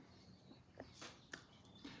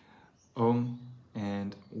Om,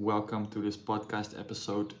 and welcome to this podcast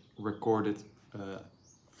episode recorded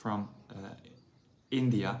from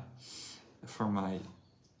India, from my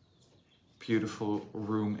beautiful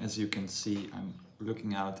room. As you can see, I'm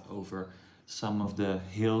looking out over some of the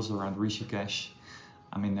hills around Rishikesh.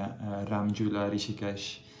 I'm in Ramjula,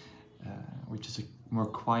 Rishikesh, which is a more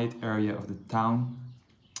quiet area of the town.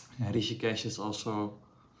 Rishikesh is also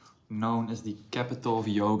known as the capital of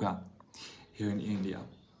yoga here in India.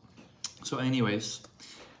 So anyways,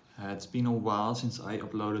 it's been a while since I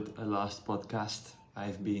uploaded a last podcast.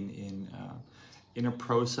 I've been in inner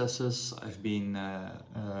processes, I've been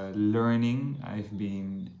learning,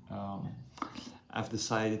 I've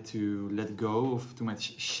decided to let go of too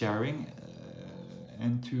much sharing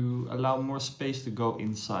and to allow more space to go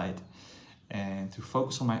inside and to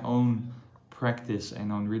focus on my own practice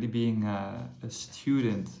and on really being a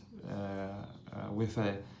student with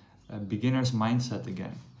a beginner's mindset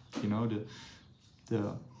again. You know,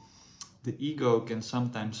 the ego can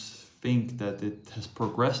sometimes think that it has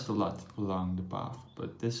progressed a lot along the path,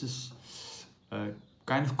 but this is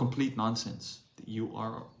kind of complete nonsense. You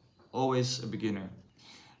are always a beginner.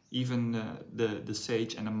 Even the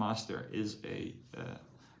sage and the master is a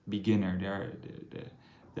beginner.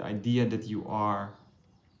 The idea that you are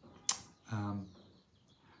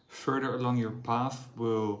further along your path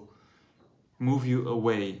will move you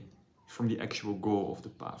away from the actual goal of the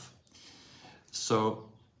path. So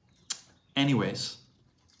anyways,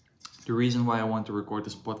 the reason why I want to record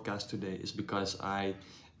this podcast today is because I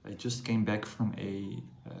just came back from a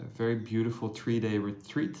very beautiful 3-day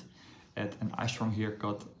retreat at an ashram here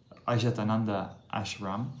called Ajatananda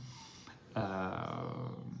Ashram,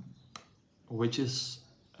 which is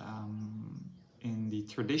in the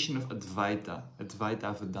tradition of Advaita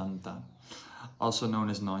Vedanta, also known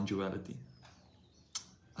as non-duality.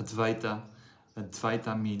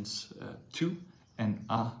 Advaita means two, and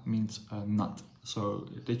A means not. So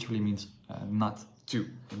it literally means not two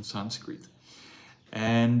in Sanskrit.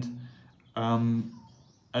 And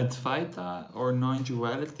Advaita or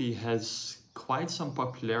non-duality has quite some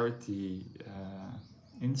popularity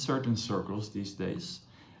in certain circles these days.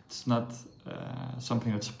 It's not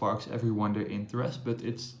something that sparks everyone their interest, but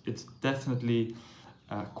it's definitely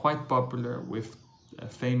quite popular with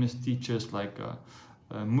famous teachers like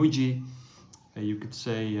Muji, you could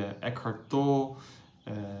say Eckhart Tolle,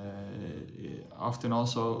 often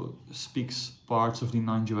also speaks parts of the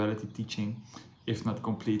non-duality teaching, if not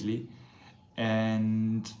completely,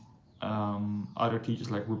 and other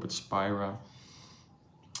teachers like Rupert Spira.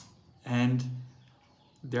 And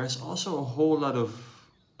there's also a whole lot of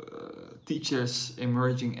teachers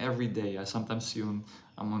emerging every day. I sometimes see I'm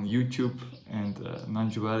on YouTube, and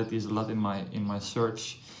non-duality is a lot in my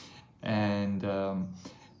search, and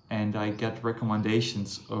I get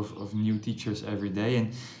recommendations of new teachers every day.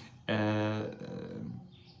 And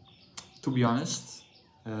to be honest,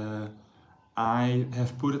 I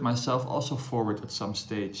have put it myself also forward at some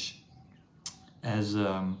stage as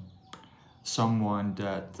someone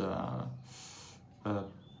that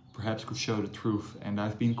perhaps could show the truth. And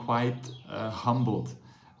I've been quite humbled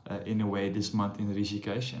in a way this month in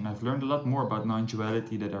Rishikesh, and I've learned a lot more about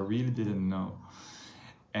non-duality that I really didn't know.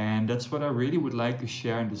 And that's what I really would like to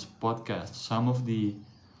share in this podcast. Some of the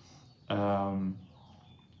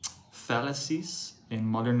fallacies in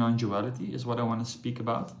modern non-duality is what I want to speak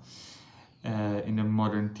about. In the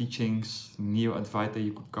modern teachings, neo-advaita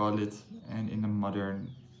you could call it, and in the modern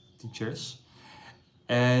teachers.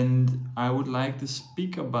 And I would like to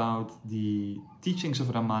speak about the teachings of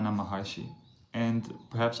Ramana Maharshi, and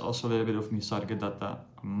perhaps also a little bit of Nisargadatta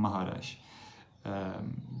Maharaj.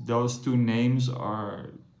 Those two names are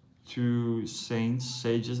two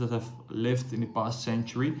sages that have lived in the past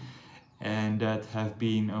century and that have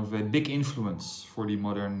been of a big influence for the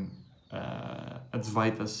modern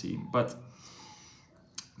Advaita scene. But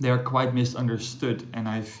they are quite misunderstood, and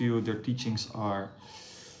I feel their teachings are,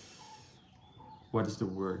 what is the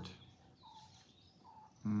word?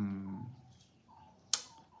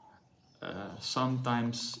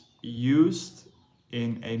 Sometimes used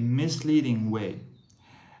in a misleading way.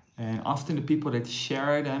 And often the people that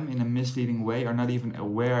share them in a misleading way are not even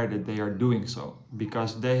aware that they are doing so,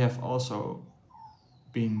 because they have also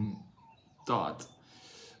been taught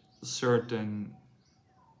certain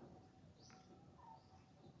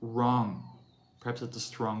wrong, perhaps that's a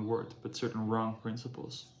strong word, but certain wrong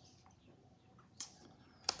principles.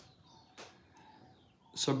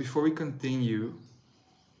 So before we continue,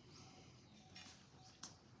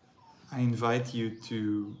 I invite you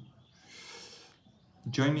to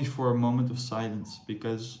join me for a moment of silence,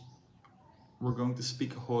 because we're going to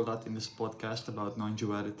speak a whole lot in this podcast about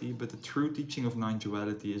non-duality, but the true teaching of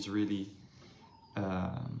non-duality is really,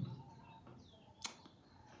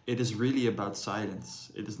 it is really about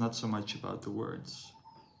silence. It is not so much about the words.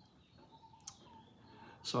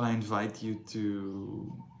 So I invite you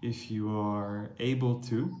to, if you are able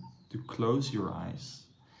to close your eyes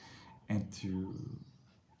and to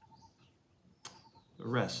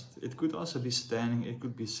rest. It could also be standing, it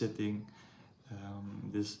could be sitting.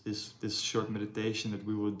 This short meditation that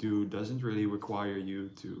we will do doesn't really require you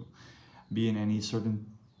to be in any certain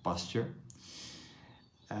posture.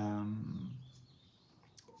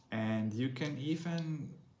 And you can even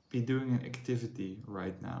be doing an activity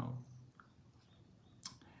right now.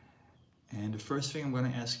 And the first thing I'm going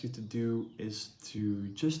to ask you to do is to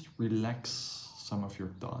just relax some of your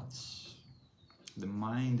thoughts. The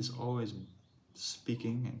mind is always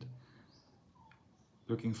speaking and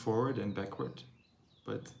looking forward and backward,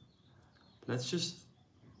 but let's just,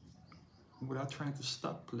 without trying to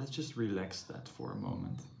stop, let's just relax that for a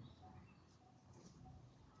moment.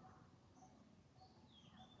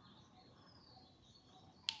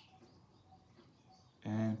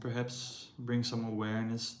 And perhaps bring some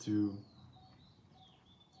awareness to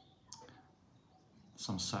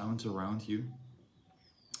some sounds around you.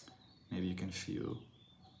 Maybe you can feel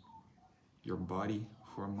your body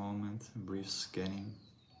for a moment, brief scanning.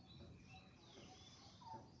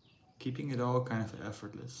 Keeping it all kind of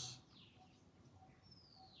effortless.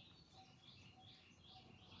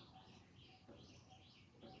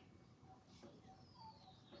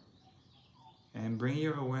 And bring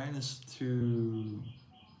your awareness to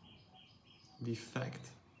the fact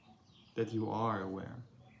that you are aware.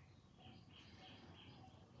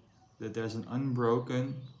 That there's an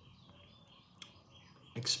unbroken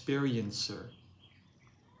experiencer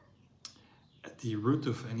at the root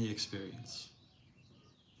of any experience.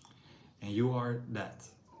 And you are that.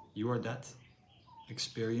 You are that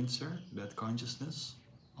experiencer, that consciousness,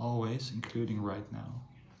 always, including right now.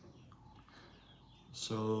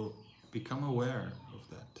 So become aware of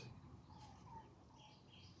that.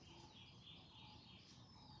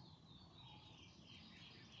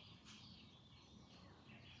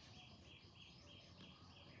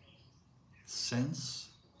 Sense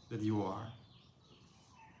that you are.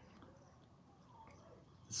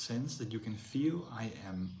 Sense that you can feel I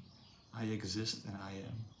am. I exist and I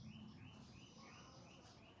am.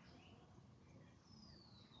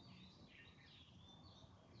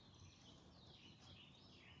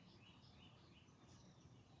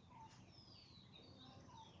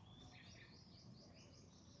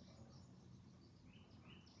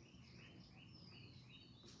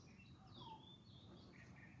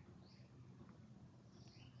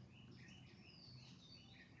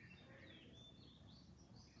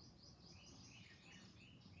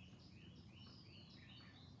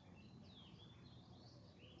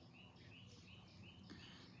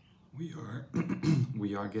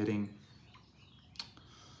 We are getting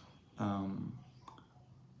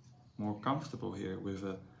more comfortable here with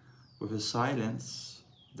a silence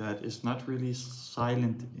that is not really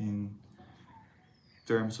silent in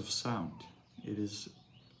terms of sound. It is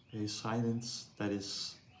a silence that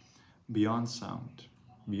is beyond sound,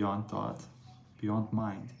 beyond thought, beyond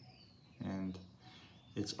mind, and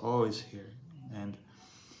it's always here. And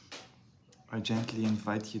I gently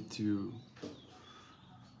invite you to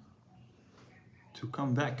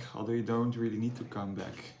come back, although you don't really need to come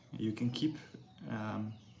back. You can keep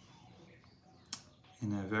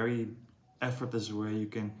in a very effortless way, you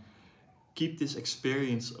can keep this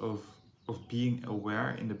experience of being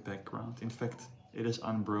aware in the background. In fact, it is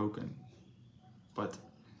unbroken, but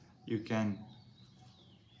you can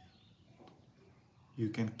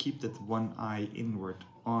keep that one eye inward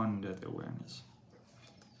on that awareness.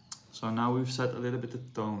 So now we've set a little bit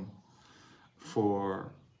of tone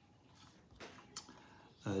for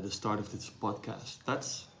the start of this podcast.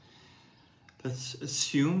 Let's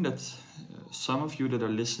assume that some of you that are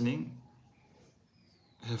listening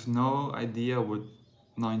have no idea what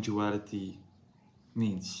non-duality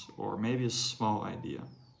means, or maybe a small idea.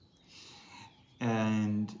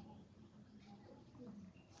 And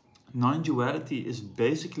non-duality is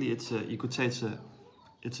basically, you could say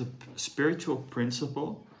it's a spiritual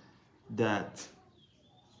principle that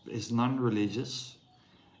is non-religious.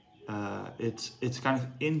 It's kind of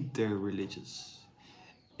inter-religious.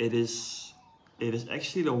 It is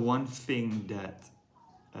actually the one thing that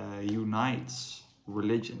unites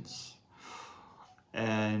religions,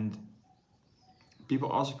 and people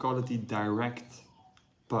also call it the direct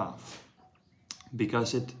path,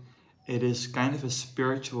 because it is kind of a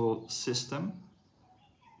spiritual system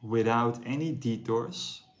without any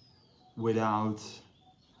detours, without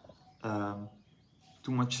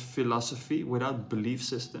too much philosophy, without belief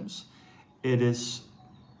systems. It is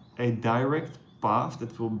a direct path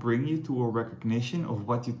that will bring you to a recognition of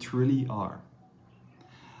what you truly are.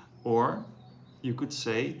 Or you could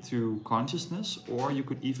say to consciousness, or you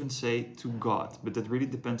could even say to God, but that really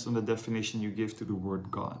depends on the definition you give to the word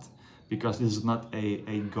God, because this is not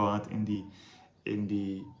a God in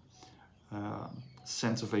the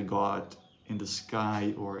sense of a God in the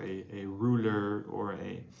sky, or a ruler, or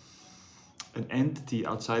an entity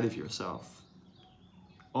outside of yourself.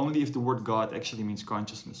 Only if the word God actually means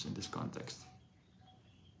consciousness in this context.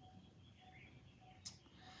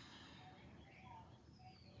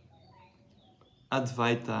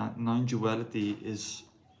 Advaita, non-duality, is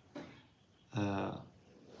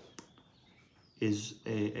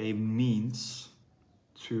a means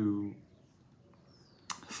to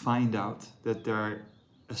find out that there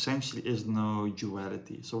essentially is no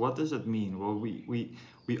duality. So what does that mean? Well,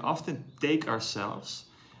 we often take ourselves,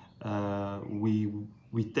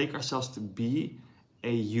 we take ourselves to be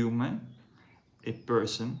a human, a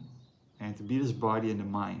person, and to be this body and the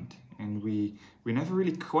mind. And we never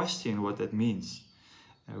really question what that means.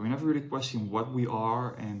 We never really question what we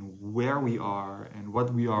are and where we are and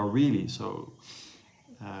what we are really. So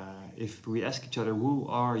if we ask each other, who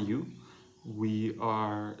are you? We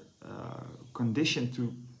are conditioned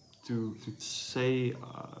to say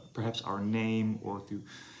perhaps our name, or to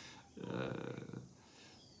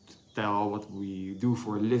tell what we do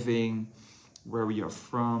for a living, where we are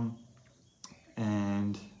from.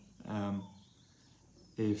 And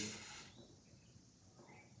if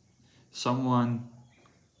someone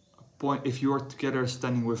if you are together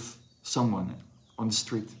standing with someone on the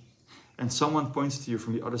street, and someone points to you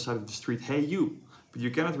from the other side of the street, hey you, but you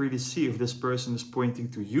cannot really see if this person is pointing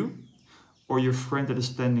to you or your friend that is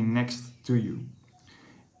standing next to you.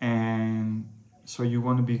 And so you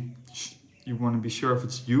want to be sure if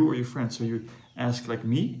it's you or your friend. So you ask like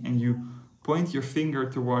me, and you point your finger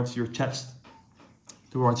towards your chest,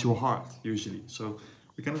 towards your heart usually. So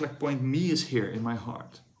we kind of like point, me is here in my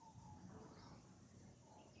heart.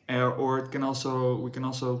 Or we can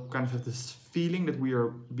also kind of have this feeling that we are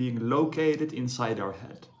being located inside our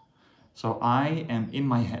head. So I am in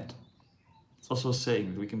my head. It's also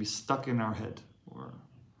saying that we can be stuck in our head, or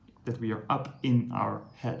that we are up in our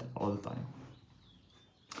head all the time.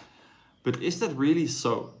 But is that really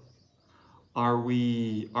so? Are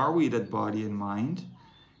we that body and mind?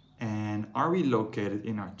 And are we located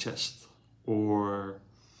in our chest? Or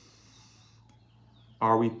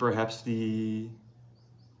are we perhaps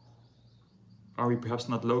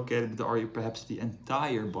not located, but are you perhaps the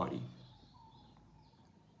entire body?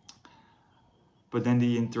 But then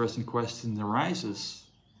the interesting question arises,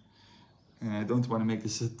 and I don't want to make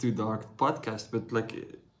this a too dark podcast, but like,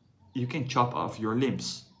 you can chop off your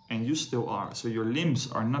limbs and you still are. So your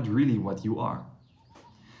limbs are not really what you are.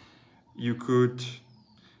 You could,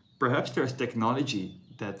 perhaps there's technology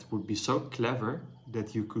that would be so clever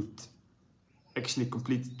that you could actually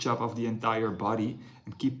completely chop off the entire body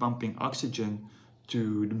and keep pumping oxygen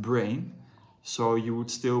to the brain, so you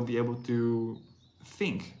would still be able to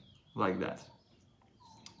think like that.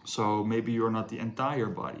 So maybe you're not the entire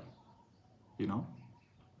body, you know?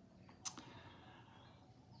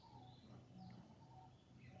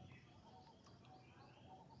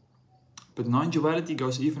 But non-duality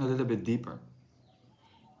goes even a little bit deeper.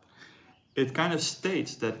 It kind of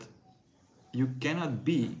states that you cannot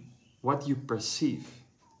be what you perceive.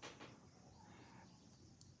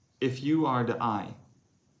 If you are the I,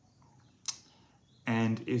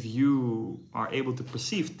 and if you are able to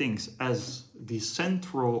perceive things as the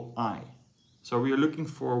central I, so we are looking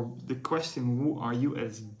for the question, who are you at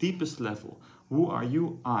its deepest level? Who are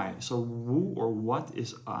you? I. So who or what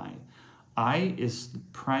is I? I is the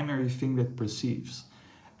primary thing that perceives.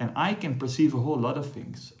 And I can perceive a whole lot of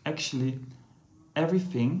things. Actually,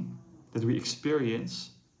 everything that we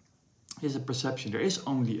experience is a perception. There is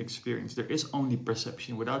only experience. There is only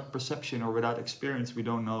perception. Without perception or without experience, we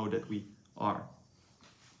don't know that we are.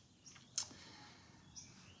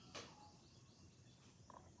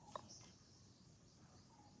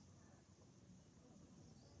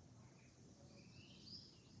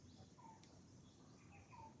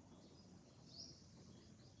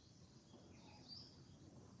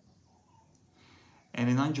 And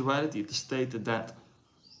in non-duality, it is stated that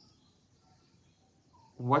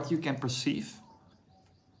what you can perceive,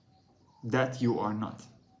 that you are not.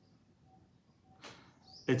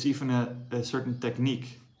 It's even a certain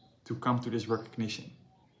technique to come to this recognition.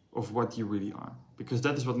 of what you really are. Because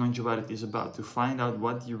that is what non-duality is about, to find out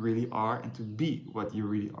what you really are and to be what you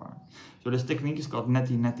really are. So this technique is called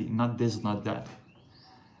neti, not this, not that.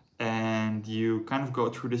 And you kind of go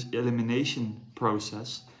through this elimination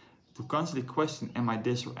process to constantly question, am I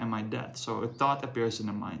this or am I that? So a thought appears in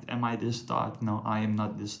the mind. Am I this thought? No, I am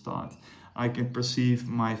not this thought. I can perceive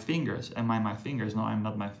my fingers. Am I my fingers? No, I'm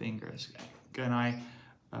not my fingers. Can I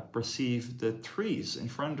perceive the trees in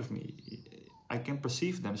front of me? I can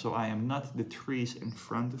perceive them, so I am not the trees in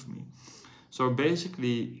front of me. So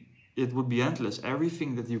basically, it would be endless.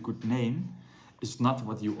 Everything that you could name is not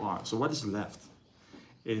what you are. So what is left?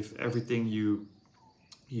 If everything you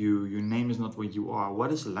name is not what you are,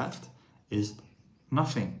 what is left is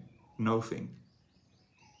nothing, nothing.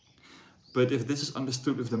 But if this is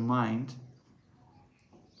understood with the mind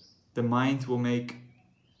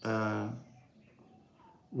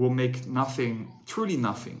will make nothing truly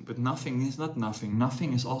nothing. But nothing is not nothing.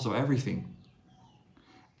 Nothing is also everything.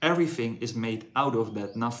 Everything is made out of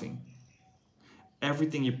that nothing.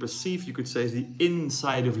 Everything you perceive, you could say, is the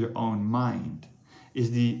inside of your own mind.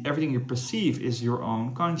 Everything you perceive is your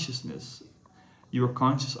own consciousness. You are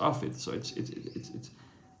conscious of it. So it's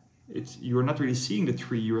you're not really seeing the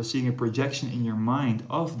tree. You are seeing a projection in your mind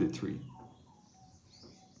of the tree.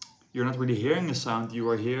 You're not really hearing the sound. You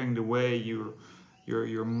are hearing the way your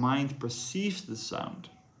mind perceives the sound.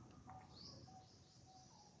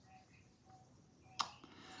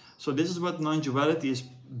 So this is what non-duality is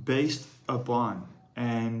based upon,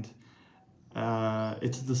 and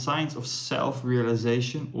it's the science of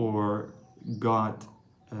self-realization or God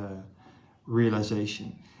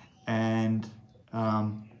realization. And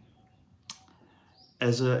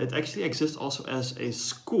it actually exists also as a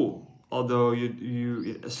school, although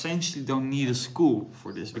you essentially don't need a school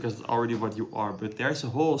for this because it's already what you are. But there's a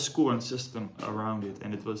whole school and system around it,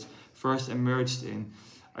 and it was first emerged in,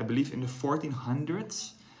 I believe, in the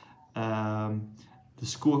 1400s. The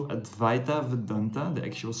school of Advaita Vedanta, the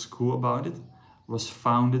actual school about it, was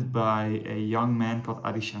founded by a young man called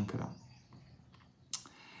Adi Shankara.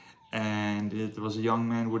 And it was a young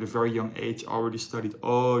man with a very young age, already studied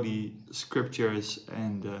all the scriptures,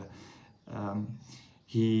 and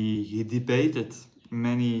he debated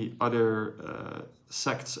many other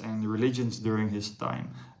sects and religions during his time,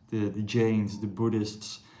 the Jains, the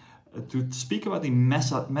Buddhists, to speak about the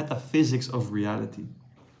metaphysics of reality.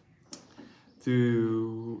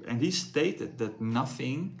 And he stated that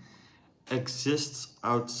nothing exists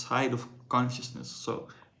outside of consciousness. So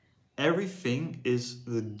everything is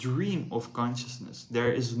the dream of consciousness.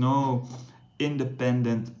 There is no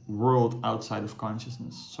independent world outside of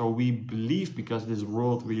consciousness. So we believe, because this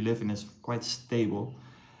world we live in is quite stable,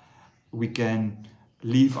 we can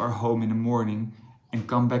leave our home in the morning and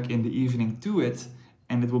come back in the evening to it,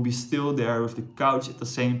 and it will be still there with the couch at the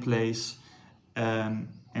same place,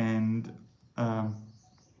 and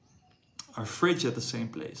our fridge at the same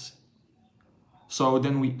place. So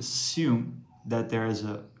then we assume that there is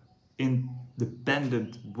a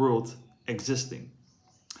independent world existing,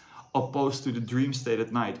 opposed to the dream state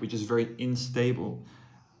at night, which is very unstable.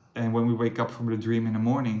 And when we wake up from the dream in the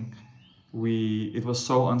morning, it was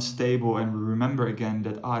so unstable, and we remember again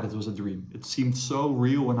that that was a dream. It seemed so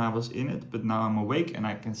real when I was in it, but now I'm awake and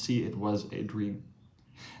I can see it was a dream.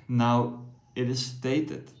 Now it is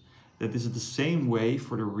stated that this is the same way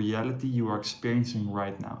for the reality you are experiencing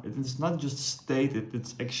right now. It is not just stated,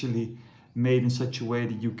 it's actually made in such a way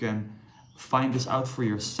that you can find this out for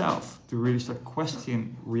yourself, to really start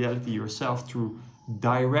questioning reality yourself through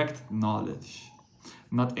direct knowledge,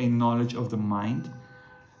 not a knowledge of the mind.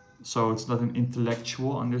 So it's not an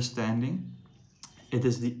intellectual understanding. It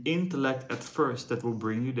is the intellect at first that will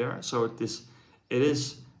bring you there. So it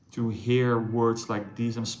is to hear words like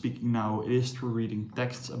these I'm speaking now. It is through reading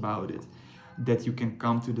texts about it that you can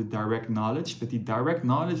come to the direct knowledge. But the direct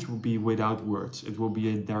knowledge will be without words. It will be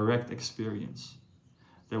a direct experience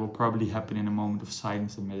that will probably happen in a moment of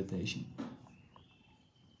silence and meditation.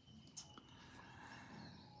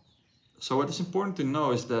 So what is important to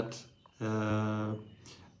know is that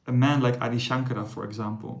a man like Adi Shankara, for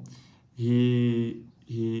example, he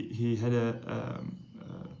had a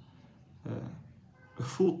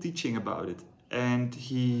full teaching about it, and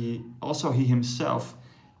he himself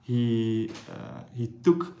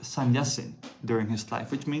took sannyasin during his life,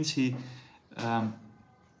 which means he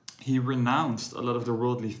renounced a lot of the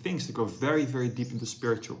worldly things to go very, very deep into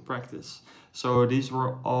spiritual practice. So these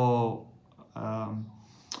were all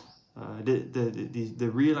the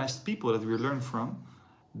realized people that we learn from.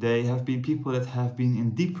 They have been people that have been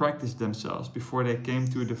in deep practice themselves before they came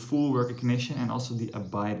to the full recognition and also the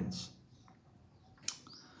abidance.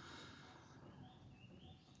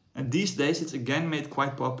 And these days it's again made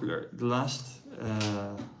quite popular. The last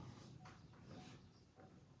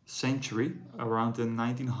century, around the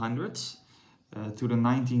 1900s to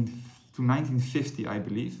 1950, I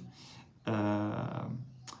believe, a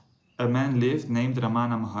man lived named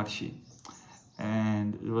Ramana Maharshi.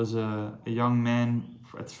 And it was a young man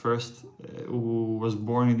at first who was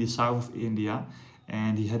born in the south of India,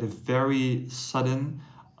 and he had a very sudden,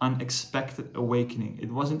 unexpected awakening.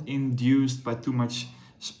 It wasn't induced by too much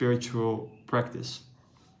spiritual practice.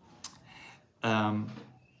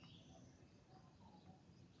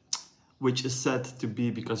 Which is said to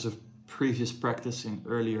be because of previous practice in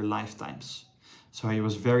earlier lifetimes. So he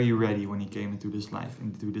was very ready when he came into this life,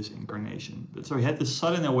 into this incarnation. But so he had this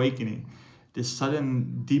sudden awakening, this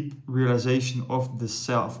sudden deep realization of the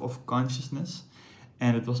self, of consciousness.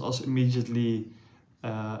 And it was also immediately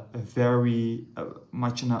a very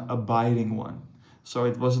much an abiding one. So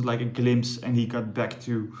it wasn't like a glimpse and he got back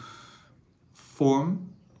to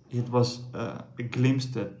form. It was a glimpse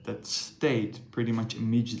that stayed pretty much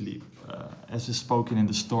immediately, as is spoken in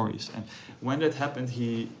the stories. And when that happened,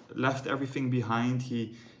 he left everything behind.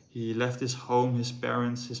 He left his home, his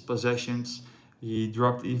parents, his possessions. He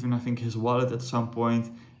dropped even, I think, his wallet at some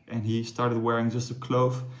point, and he started wearing just a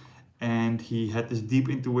cloth. And he had this deep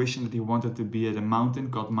intuition that he wanted to be at a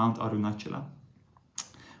mountain called Mount Arunachala,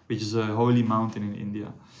 which is a holy mountain in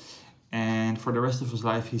India. And for the rest of his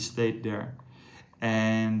life, he stayed there.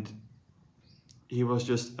 And he was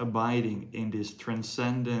just abiding in this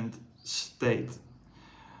transcendent state.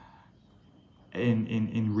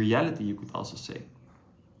 In reality, you could also say.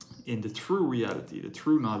 In the true reality, the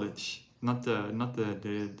true knowledge, not the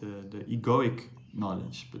egoic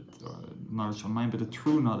knowledge, but knowledge of mind, but the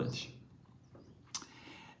true knowledge.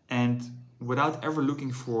 And without ever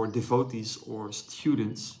looking for devotees or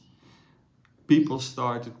students, people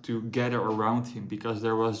started to gather around him because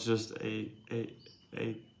there was just a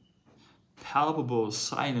palpable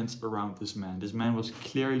silence around this man. This man was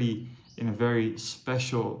clearly in a very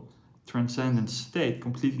special, transcendent state,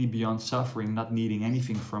 completely beyond suffering, not needing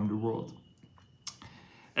anything from the world.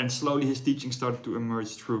 And slowly his teaching started to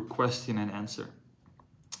emerge through question and answer.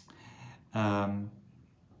 And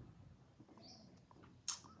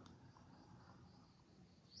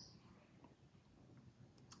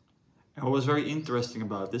what was very interesting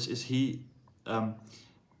about this is he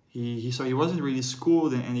wasn't really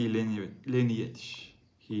schooled in any lineage.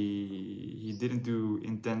 He didn't do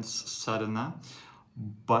intense sadhana,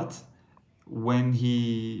 but when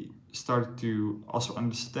he started to also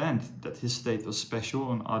understand that his state was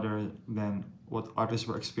special and other than what others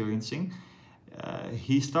were experiencing,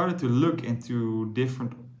 he started to look into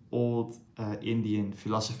different old Indian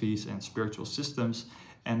philosophies and spiritual systems,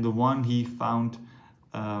 and the one he found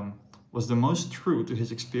was the most true to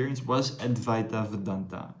his experience was Advaita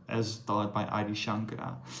Vedanta, as taught by Adi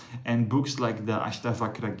Shankara. And books like the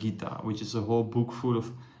Ashtavakra Gita, which is a whole book full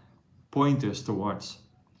of pointers towards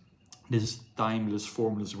this timeless,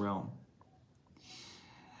 formless realm.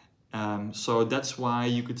 So that's why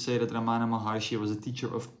you could say that Ramana Maharshi was a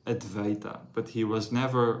teacher of Advaita, but he was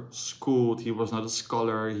never schooled, he was not a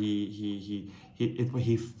scholar, he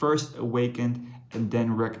first awakened and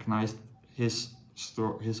then recognized his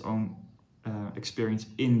own experience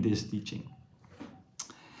in this teaching.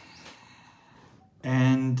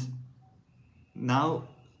 And now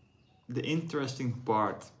the interesting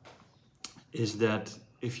part is that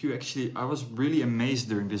I was really amazed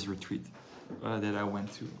during this retreat that I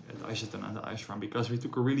went to at Ashatananda Ashram, because we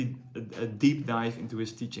took a deep dive into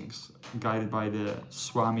his teachings, guided by the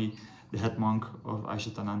Swami, the head monk of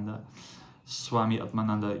Ashatananda, Swami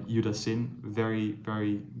Atmananda Udasin, very,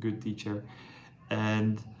 very good teacher.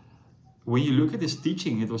 And when you look at his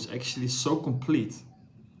teaching, it was actually so complete.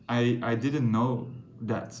 I didn't know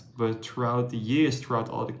that, but throughout the years, throughout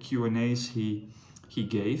all the Q&As he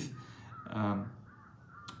gave, a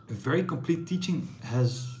very complete teaching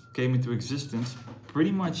came into existence.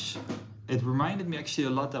 Pretty much, it reminded me actually a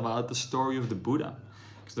lot about the story of the Buddha,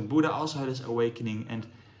 because the Buddha also had his awakening,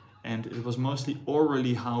 and it was mostly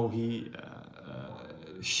orally how he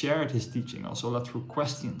shared his teaching, also a lot through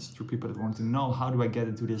questions, through people that wanted to know, how do I get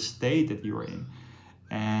into this state that you are in?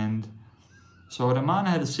 And so Ramana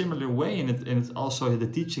had a similar way, and it's also the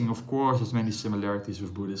teaching, of course, has many similarities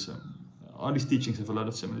with Buddhism. All these teachings have a lot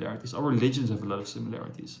of similarities. All religions have a lot of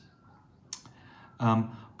similarities.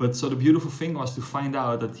 But so the beautiful thing was to find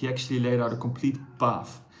out that he actually laid out a complete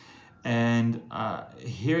path. And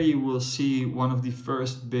here you will see one of the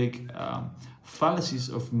first big fallacies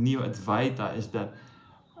of neo-advaita is that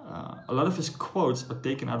a lot of his quotes are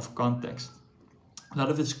taken out of context. A lot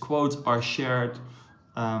of his quotes are shared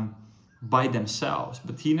by themselves,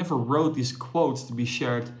 but he never wrote these quotes to be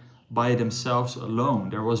shared by themselves alone.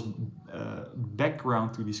 There was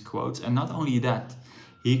background to these quotes, and not only that,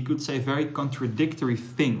 he could say very contradictory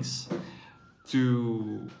things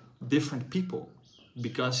to different people,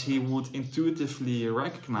 because he would intuitively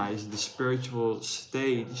recognize the spiritual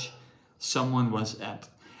stage someone was at,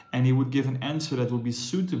 and he would give an answer that would be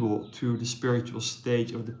suitable to the spiritual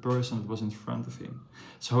stage of the person that was in front of him.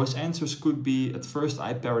 So his answers could be at first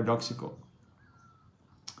eye paradoxical.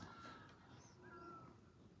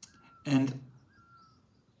 And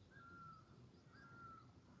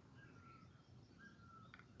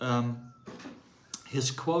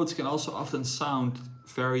his quotes can also often sound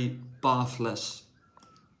very pathless,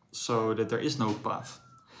 so that there is no path,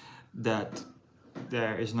 that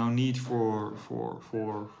there is no need for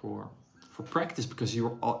practice, because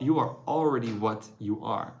you are already what you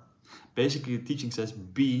are. Basically, the teaching says,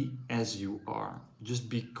 be as you are. Just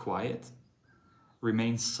be quiet,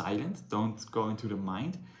 remain silent, don't go into the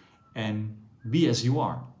mind, and be as you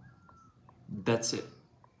are. That's it.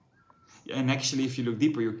 And actually, if you look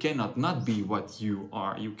deeper, you cannot not be what you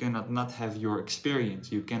are. You cannot not have your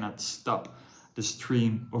experience. You cannot stop the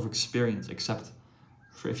stream of experience, except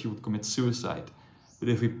for if you would commit suicide. But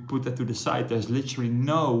if we put that to the side, there's literally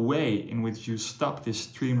no way in which you stop this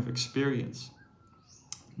stream of experience.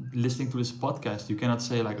 Listening to this podcast, you cannot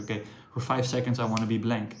say like, okay, for 5 seconds I want to be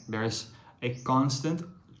blank. There's a constant,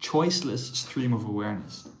 choiceless stream of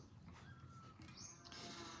awareness.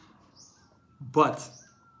 But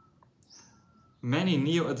many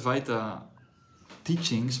neo-advaita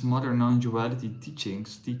teachings, modern non-duality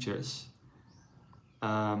teachers,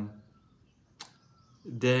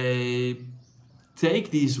 they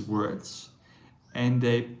take these words and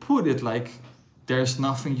they put it like, there's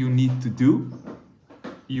nothing you need to do,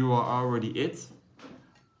 you are already it.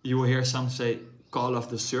 You will hear some say, call off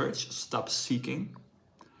the search, stop seeking,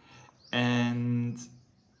 and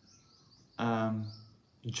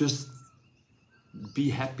just be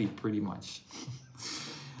happy, pretty much.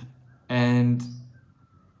 And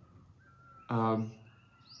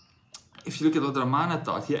if you look at what Ramana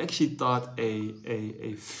taught, he actually taught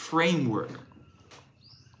a framework,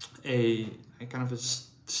 a kind of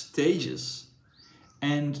stages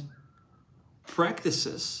and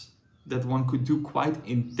practices that one could do quite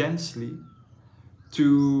intensely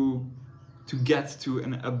to get to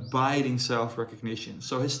an abiding self-recognition.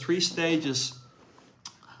 So his 3 stages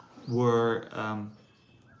were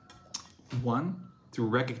 1, to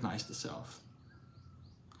recognize the self.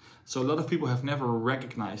 So a lot of people have never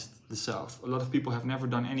recognized the self. A lot of people have never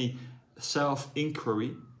done any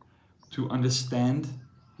self-inquiry to understand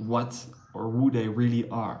what or who they really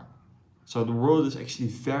are. So the world is actually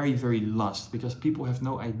very, very lost, because people have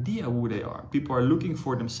no idea who they are. People are looking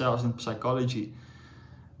for themselves in psychology.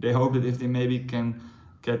 They hope that if they maybe can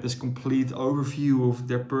get this complete overview of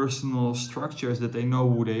their personal structures, that they know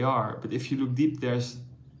who they are. But if you look deep, there's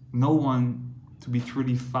no one to be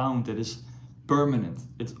truly found that is permanent.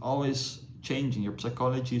 It's always changing. Your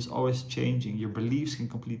psychology is always changing. Your beliefs can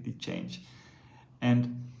completely change.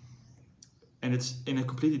 And it's in a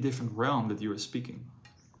completely different realm that you are speaking.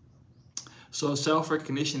 So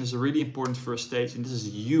self-recognition is a really important first stage, and this is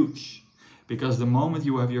huge, because the moment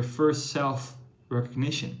you have your first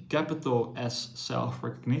self-recognition, capital S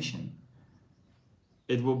self-recognition,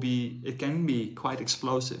 it can be quite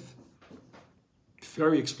explosive,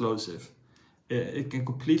 very explosive. It can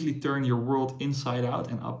completely turn your world inside out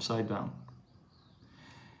and upside down.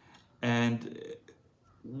 And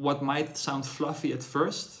what might sound fluffy at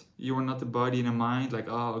first, you are not the body and a mind, like,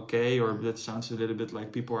 oh, okay, or that sounds a little bit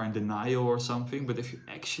like people are in denial or something. But if you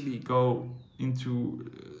actually go into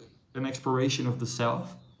an exploration of the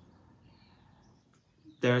self,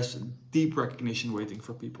 there's deep recognition waiting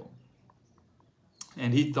for people.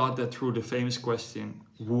 And he taught that through the famous question,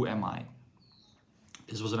 who am I?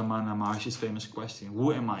 This was Ramana Maharshi's famous question.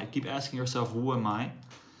 Who am I? Keep asking yourself, who am I?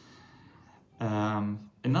 And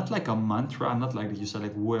not like a mantra, not like that you say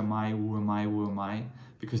like, who am I, who am I, who am I?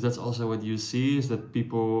 Because that's also what you see, is that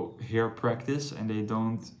people hear practice and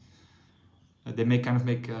they may kind of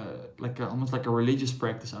make almost like a religious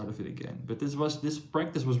practice out of it again. But this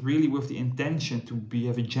practice was really with the intention to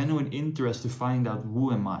have a genuine interest to find out,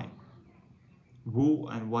 who am I? Who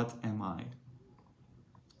and what am I?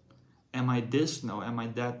 Am I this? No. Am I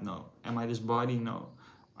that? No. Am I this body? No.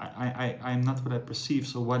 I'm not what I perceive,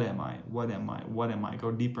 so what am I? What am I? What am I?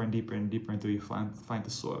 Go deeper and deeper and deeper until you find the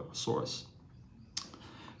source.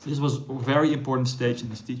 So this was a very important stage in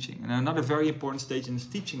his teaching. And another very important stage in his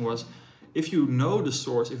teaching was, if you know the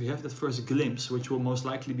source, if you have that first glimpse, which will most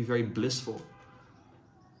likely be very blissful,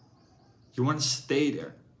 you want to stay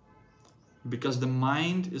there. because the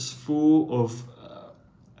mind is full of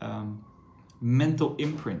mental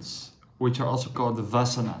imprints, which are also called the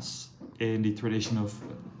vasanas in the tradition of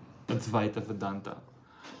Advaita Vedanta,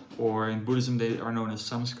 or in Buddhism they are known as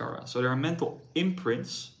samskara. So there are mental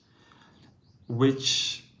imprints,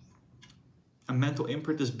 which a mental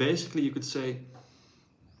imprint is basically, you could say,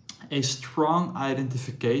 a strong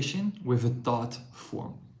identification with a thought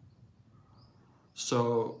form.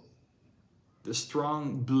 So the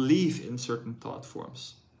strong belief in certain thought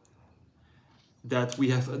forms that we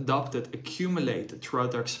have adopted, accumulated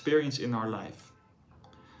throughout our experience in our life.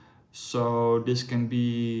 So this can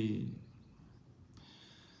be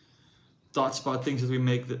thoughts about things that we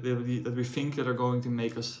make that we think that are going to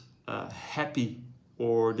make us happy,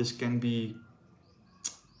 or this can be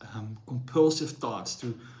compulsive thoughts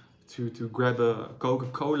to grab a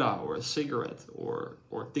Coca-Cola or a cigarette, or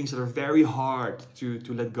things that are very hard to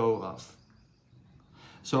let go of.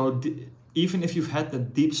 So even if you've had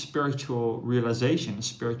that deep spiritual realization, a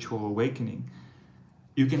spiritual awakening,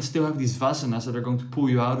 you can still have these vasanas that are going to pull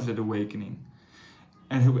you out of that awakening.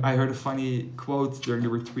 And I heard a funny quote during the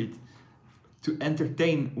retreat: to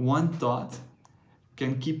entertain one thought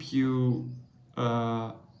can keep you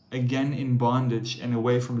again in bondage and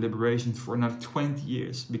away from liberation for another 20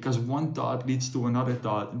 years, because one thought leads to another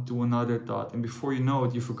thought and to another thought, and before you know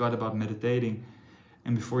it, you forgot about meditating,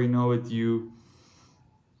 and before you know it,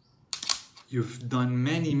 you've done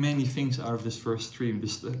many things out of this first stream.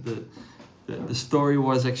 The story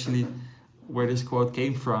was actually, where this quote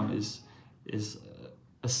came from is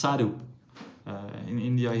a sadhu. In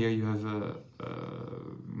India here you have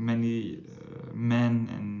many men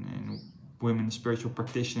and women, spiritual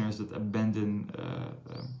practitioners, that abandon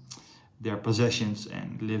their possessions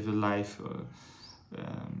and live a life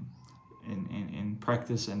in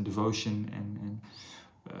practice and devotion and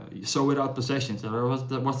so without possessions. There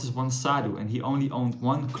was this one sadhu, and he only owned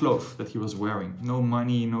one cloth that he was wearing. No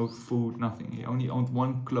money, no food, nothing. He only owned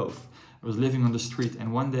one cloth. He was living on the street,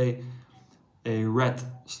 and one day a rat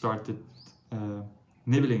started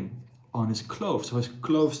nibbling on his clothes. So his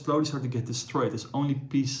clothes slowly started to get destroyed. His only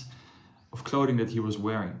piece of clothing that he was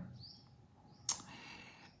wearing.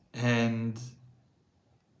 And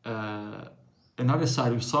another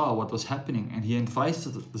sadhu saw what was happening, and he advised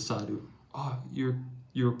the sadhu, "Oh,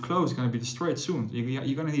 your clothes are going to be destroyed soon.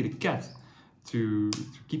 You're going to need a cat to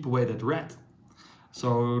keep away that rat."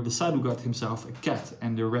 So the sadhu got himself a cat,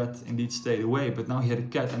 and the rat indeed stayed away, but now he had a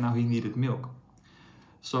cat, and now he needed milk.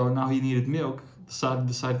 So now he needed milk. The sadhu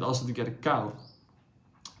decided also to get a cow.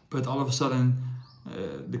 But all of a sudden,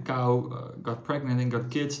 the cow got pregnant and got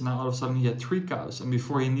kids, and now all of a sudden he had 3 cows. And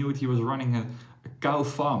before he knew it, he was running a cow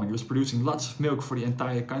farm, and he was producing lots of milk for the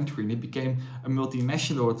entire country. And he became a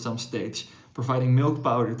multinational at some stage, providing milk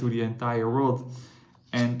powder to the entire world.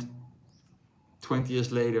 And 20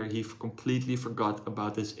 years later, he completely forgot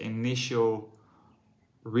about this initial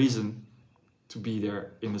reason to be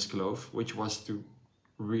there in his clothes, which was to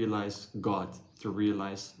realize God, to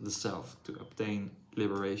realize the self, to obtain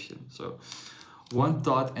liberation. So one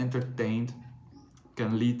thought entertained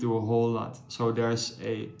can lead to a whole lot. So there's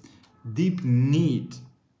a deep need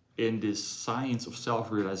in this science of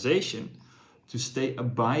self-realization to stay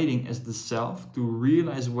abiding as the self, to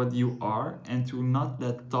realize what you are, and to not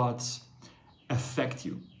let thoughts affect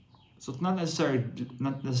you. So it's not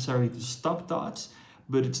necessarily to stop thoughts,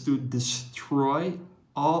 but it's to destroy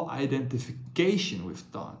all identification with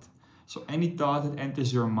thought. So any thought that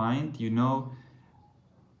enters your mind, you know,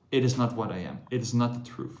 it is not what I am. It is not the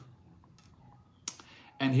truth.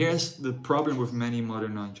 And here's the problem with many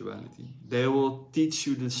modern non-duality. They will teach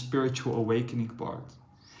you the spiritual awakening part,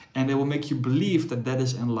 and they will make you believe that that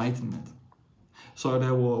is enlightenment. So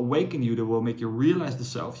they will awaken you, they will make you realize the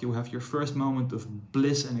self. You will have your first moment of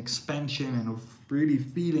bliss and expansion, and of really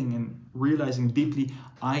feeling and realizing deeply,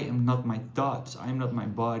 I am not my thoughts, I am not my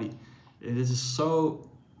body. And this is so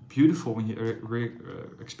beautiful when you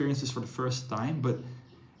experience this for the first time, but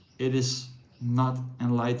it is not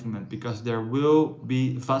enlightenment, because there will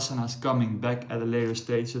be vasanas coming back at a later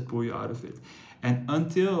stage that pull you out of it. And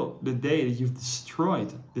until the day that you've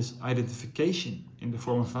destroyed this identification in the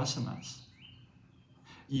form of vasanas,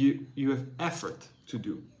 you have effort to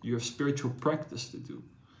do, you have spiritual practice to do.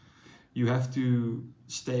 You have to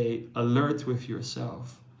stay alert with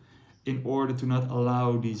yourself in order to not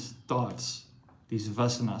allow these thoughts, these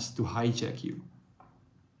vasanas, to hijack you.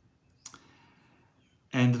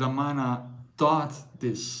 And Ramana taught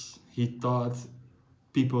this. He taught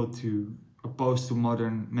people to, opposed to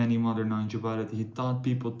many modern non-duality, he taught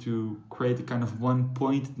people to create a kind of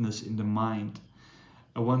one-pointedness in the mind,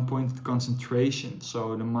 a one-pointed concentration.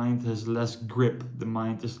 So the mind has less grip, the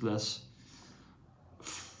mind is less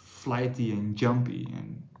flighty and jumpy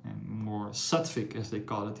and more sattvic, as they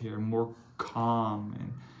call it here, more calm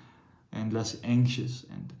and less anxious.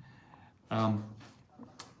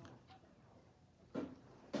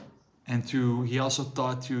 He also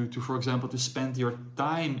taught you to, for example, to spend your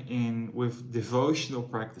time with devotional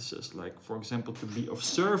practices, like, for example, to be of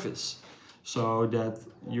service, so that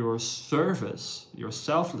your service, your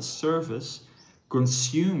selfless service,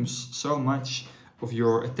 consumes so much of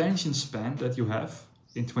your attention span that you have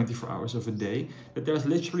in 24 hours of a day, that there's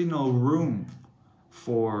literally no room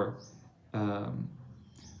for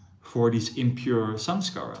these impure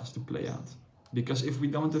samskaras to play out. Because if we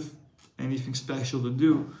don't have anything special to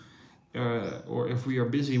do, or if we are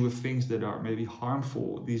busy with things that are maybe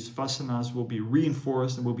harmful, these vasanas will be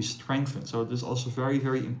reinforced and will be strengthened. So it is also very,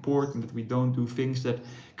 very important that we don't do things that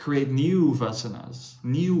create new vasanas,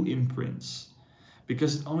 new imprints,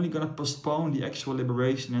 because it's only going to postpone the actual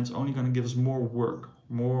liberation, and it's only going to give us more work,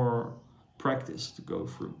 more practice to go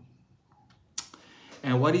through.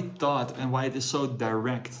 And what he taught, and why it is so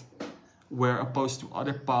direct, where opposed to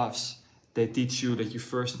other paths, they teach you that you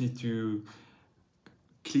first need to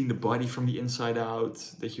clean the body from the inside out,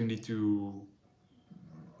 that you need to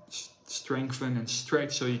strengthen and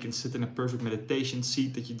stretch so you can sit in a perfect meditation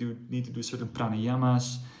seat, that you need to do certain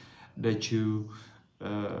pranayamas, that you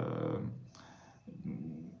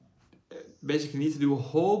basically need to do a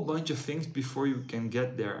whole bunch of things before you can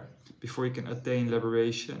get there, before you can attain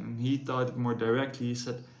liberation. And he taught it more directly. He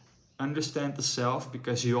said, understand the self,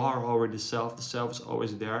 because you are already the self is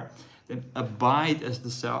always there. Then abide as the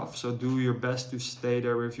self, so do your best to stay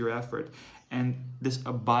there with your effort. And this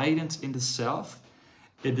abidance in the self,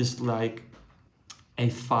 it is like a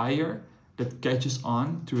fire that catches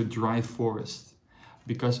on to a dry forest,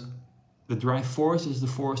 because the dry forest is the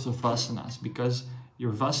forest of vasanas, because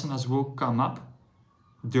your vasanas will come up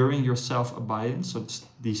during your self-abidance. So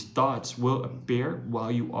these thoughts will appear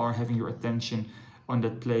while you are having your attention on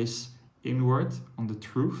that place inward, on the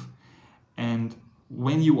truth. And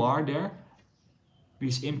when you are there,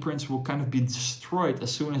 these imprints will kind of be destroyed as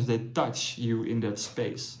soon as they touch you in that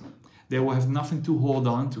space. They will have nothing to hold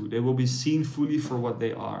on to. They will be seen fully for what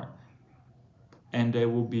they are. And they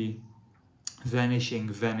will be vanishing.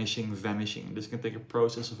 And this can take a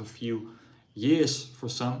process of a few years for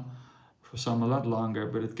some a lot longer,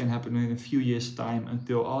 but it can happen in a few years' time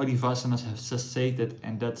until all the vasanas have cessated,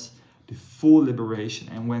 and that's the full liberation.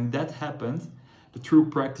 And when that happened, the true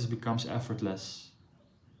practice becomes effortless.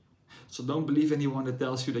 So don't believe anyone that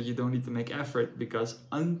tells you that you don't need to make effort, because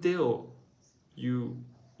until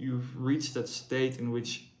you've reached that state in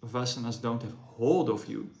which vasanas don't have hold of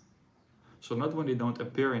you, so not when they don't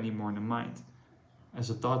appear anymore in the mind as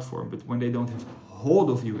a thought form, but when they don't have hold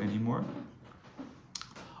of you anymore,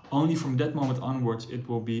 only from that moment onwards it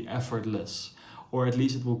will be effortless, or at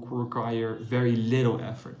least it will require very little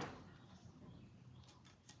effort.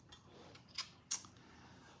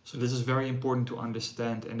 So this is very important to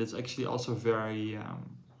understand, and it's actually also very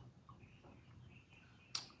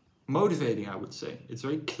motivating, I would say. It's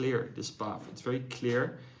very clear, this path. It's very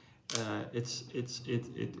clear.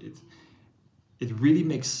 It really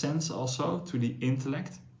makes sense also to the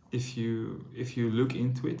intellect if you look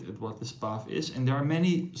into it, at what this path is. And there are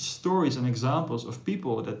many stories and examples of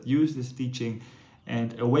people that use this teaching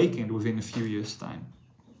and awakened within a few years' time.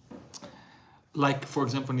 Like, for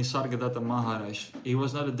example, Nisargadatta Maharaj. He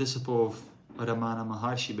was not a disciple of Ramana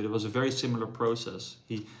Maharshi, but it was a very similar process.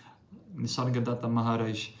 Nisargadatta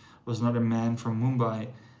Maharaj was another man from Mumbai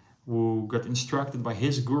who got instructed by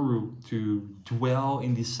his guru to dwell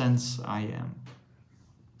in the sense I am.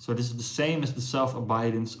 So this is the same as the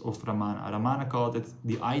self-abidance of Ramana. Ramana called it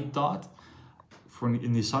the I thought.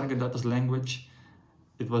 In Nisargadatta's language,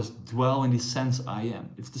 it was dwell in the sense I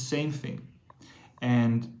am. It's the same thing.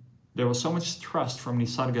 And there was so much trust from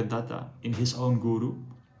Nisargadatta in his own guru.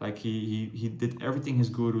 Like he did everything his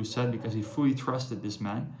guru said because he fully trusted this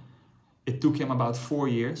man. It took him about 4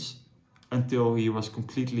 years until he was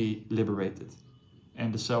completely liberated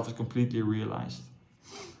and the self is completely realized.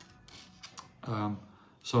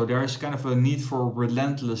 So there is kind of a need for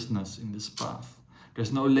relentlessness in this path.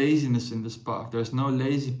 There's no laziness in this path. There's no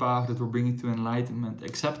lazy path that will bring you to enlightenment,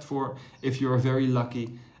 except for if you're very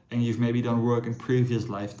lucky and you've maybe done work in previous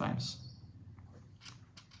lifetimes.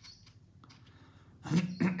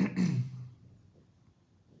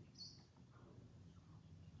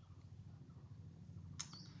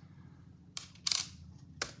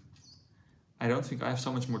 I don't think I have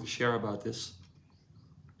so much more to share about this.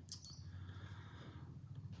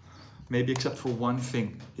 Maybe except for one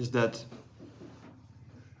thing, is that,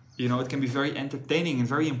 it can be very entertaining and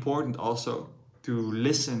very important also to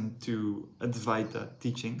listen to Advaita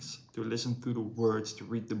teachings, to listen to the words, to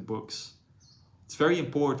read the books. It's very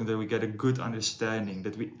important that we get a good understanding,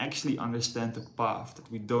 that we actually understand the path,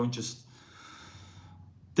 that we don't just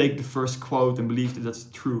take the first quote and believe that that's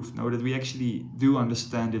the truth. No, that we actually do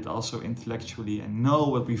understand it also intellectually and know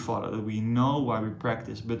what we follow, that we know why we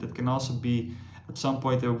practice, but it can also be at some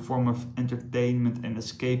point a form of entertainment and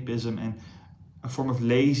escapism and a form of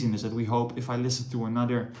laziness that we hope if I listen to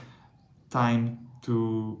another time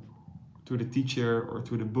to the teacher or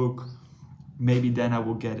to the book, maybe then I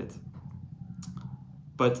will get it.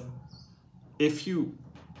 But if you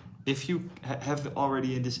have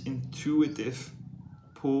already this intuitive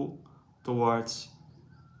pull towards,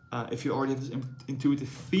 if you already have this intuitive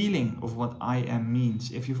feeling of what I am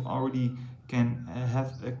means, if you've already can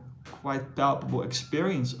have a quite palpable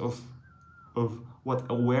experience of what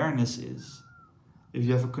awareness is, if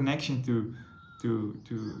you have a connection to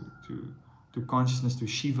consciousness, to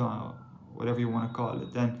Shiva, whatever you want to call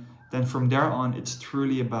it, then from there on it's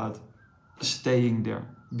truly about staying there,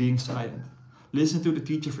 being silent. Listen to the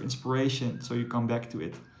teacher for inspiration, so you come back to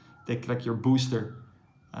it. Take like your booster.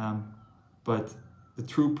 But the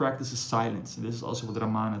true practice is silence. And this is also what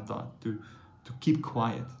Ramana taught, to keep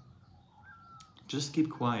quiet. Just keep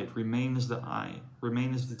quiet. Remain as the I.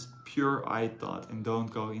 Remain as this pure I thought and don't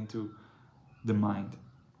go into the mind.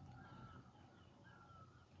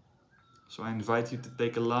 So I invite you to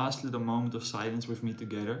take a last little moment of silence with me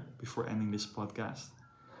together before ending this podcast.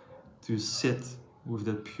 To sit with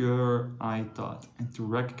that pure I thought and to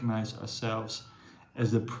recognize ourselves as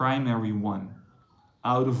the primary one,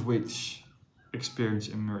 out of which experience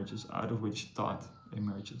emerges, out of which thought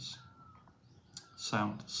emerges.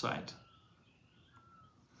 Sound, sight.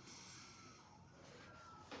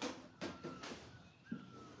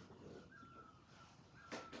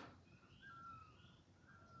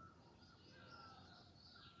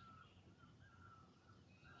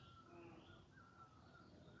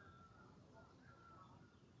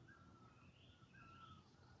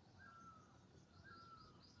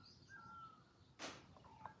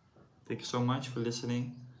 Thank you so much for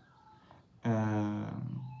listening. Good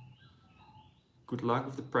luck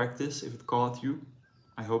with the practice if it caught you.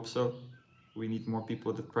 I hope so. We need more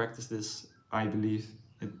people that practice this. I believe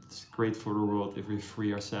it's great for the world if we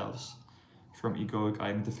free ourselves from egoic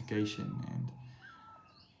identification, and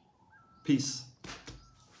peace.